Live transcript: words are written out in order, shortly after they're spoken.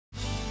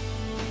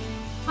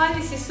Hi,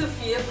 this is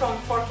Sofia from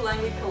Fort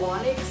Langley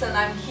Colonics, and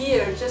I'm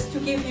here just to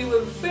give you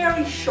a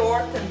very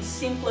short and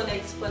simple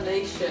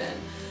explanation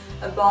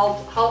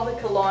about how the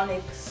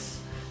Colonics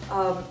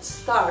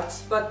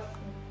starts. But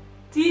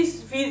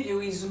this video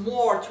is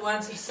more to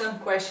answer some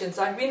questions.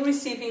 I've been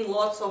receiving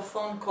lots of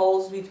phone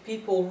calls with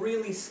people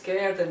really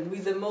scared and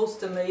with the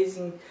most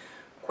amazing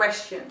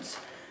questions.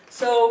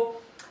 So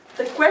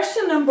the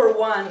question number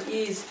one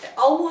is,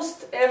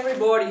 almost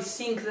everybody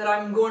thinks that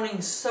I'm going to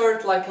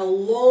insert like a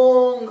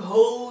long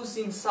hose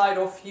inside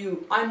of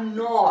you. I'm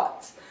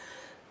not.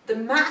 The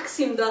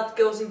maximum that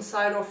goes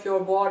inside of your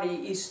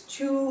body is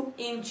 2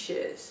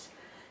 inches.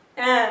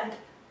 And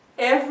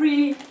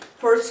every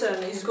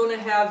person is going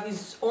to have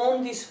his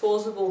own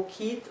disposable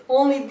kit.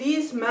 Only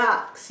these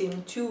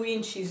maximum 2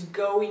 inches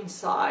go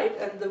inside,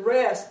 and the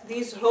rest,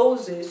 these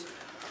hoses,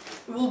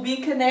 will be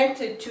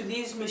connected to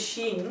this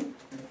machine.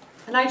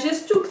 And I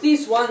just took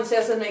these ones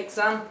as an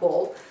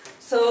example.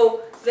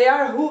 So they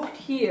are hooked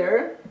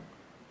here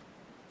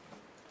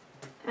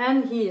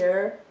and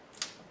here.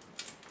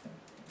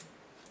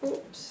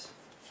 Oops.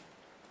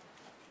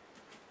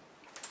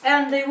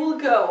 And they will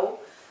go.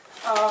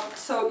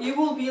 So you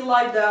will be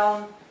lie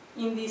down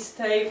in this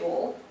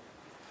table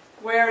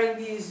wearing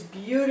these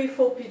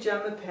beautiful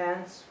pajama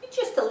pants with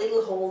just a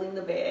little hole in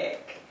the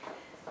back.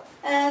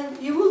 And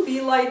you will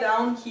be lie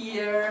down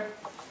here,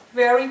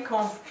 very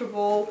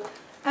comfortable.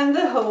 And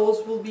the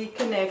hose will be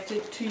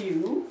connected to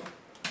you.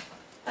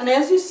 And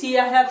as you see,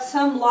 I have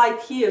some light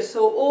here,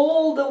 so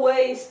all the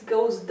waste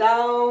goes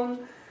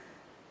down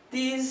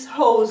these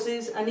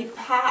hoses and it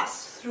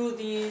passes through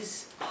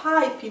this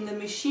pipe in the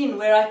machine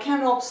where I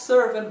can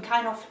observe and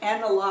kind of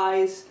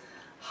analyze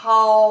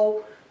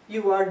how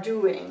you are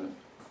doing.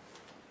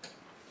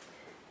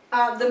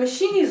 The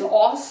machine is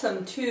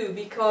awesome too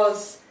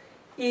because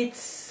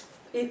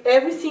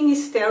everything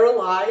is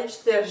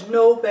sterilized, there's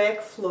no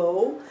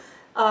backflow.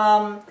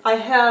 I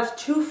have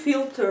 2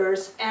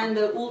 filters and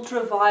an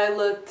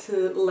ultraviolet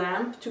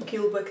lamp to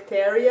kill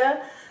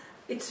bacteria.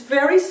 It's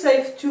very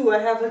safe too. I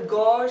have a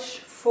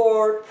gauge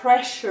for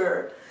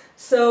pressure.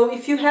 So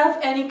if you have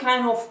any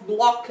kind of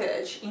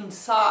blockage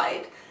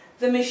inside,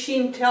 the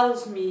machine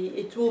tells me,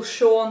 it will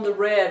show on the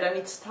red and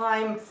it's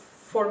time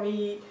for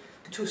me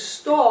to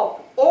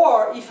stop.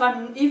 Or if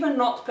I'm even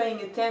not paying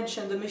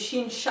attention, the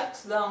machine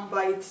shuts down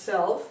by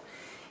itself.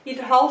 It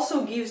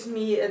also gives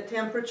me a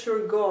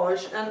temperature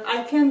gauge and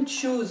I can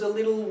choose a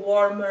little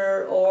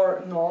warmer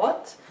or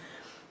not.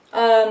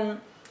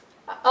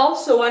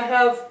 Also I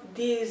have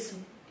this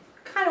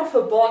kind of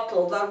a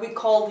bottle that we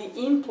call the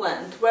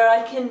implant where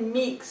I can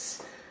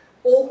mix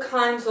all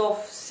kinds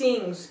of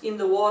things in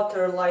the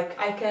water, like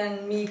I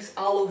can mix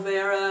aloe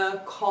vera,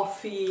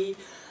 coffee,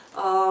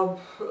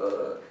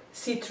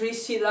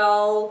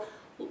 citricidal,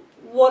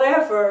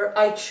 whatever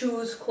I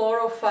choose,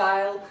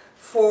 chlorophyll,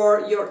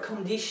 for your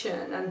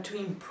condition and to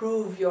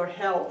improve your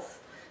health.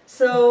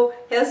 So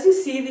as you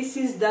see, this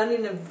is done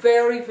in a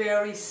very,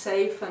 very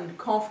safe and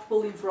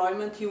comfortable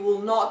environment. You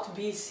will not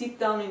be sit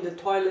down in the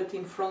toilet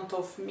in front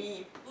of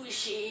me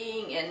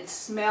pushing and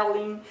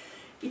smelling.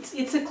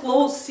 It's a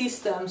closed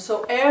system,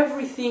 so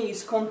everything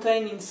is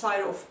contained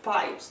inside of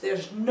pipes.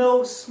 There's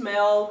no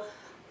smell.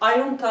 I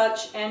don't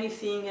touch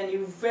anything, and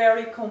you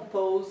very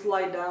composed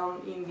lie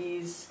down in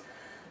this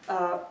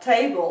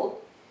table.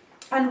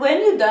 And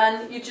when you're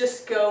done, you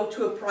just go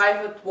to a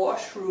private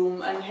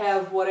washroom and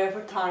have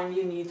whatever time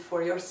you need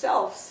for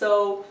yourself.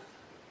 So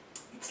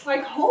it's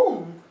like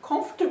home,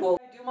 comfortable.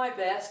 I do my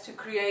best to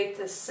create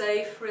a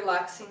safe,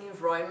 relaxing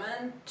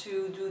environment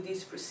to do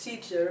this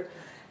procedure.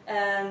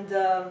 And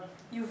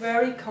you're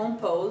very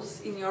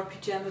composed in your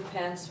pajama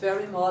pants,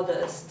 very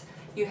modest.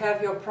 You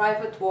have your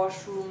private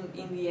washroom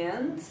in the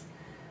end.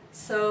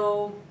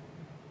 So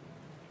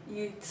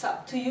it's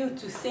up to you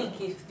to think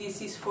if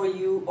this is for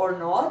you or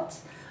not.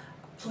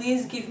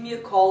 Please give me a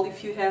call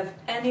if you have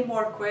any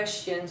more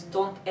questions.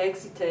 Don't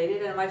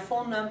hesitate. And my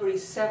phone number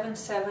is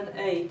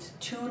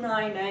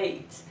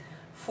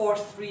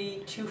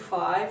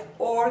 778-298-4325,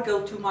 or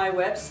go to my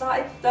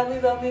website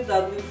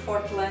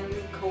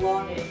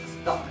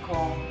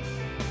www.fortlangleycolonics.com.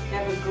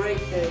 Have a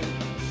great day.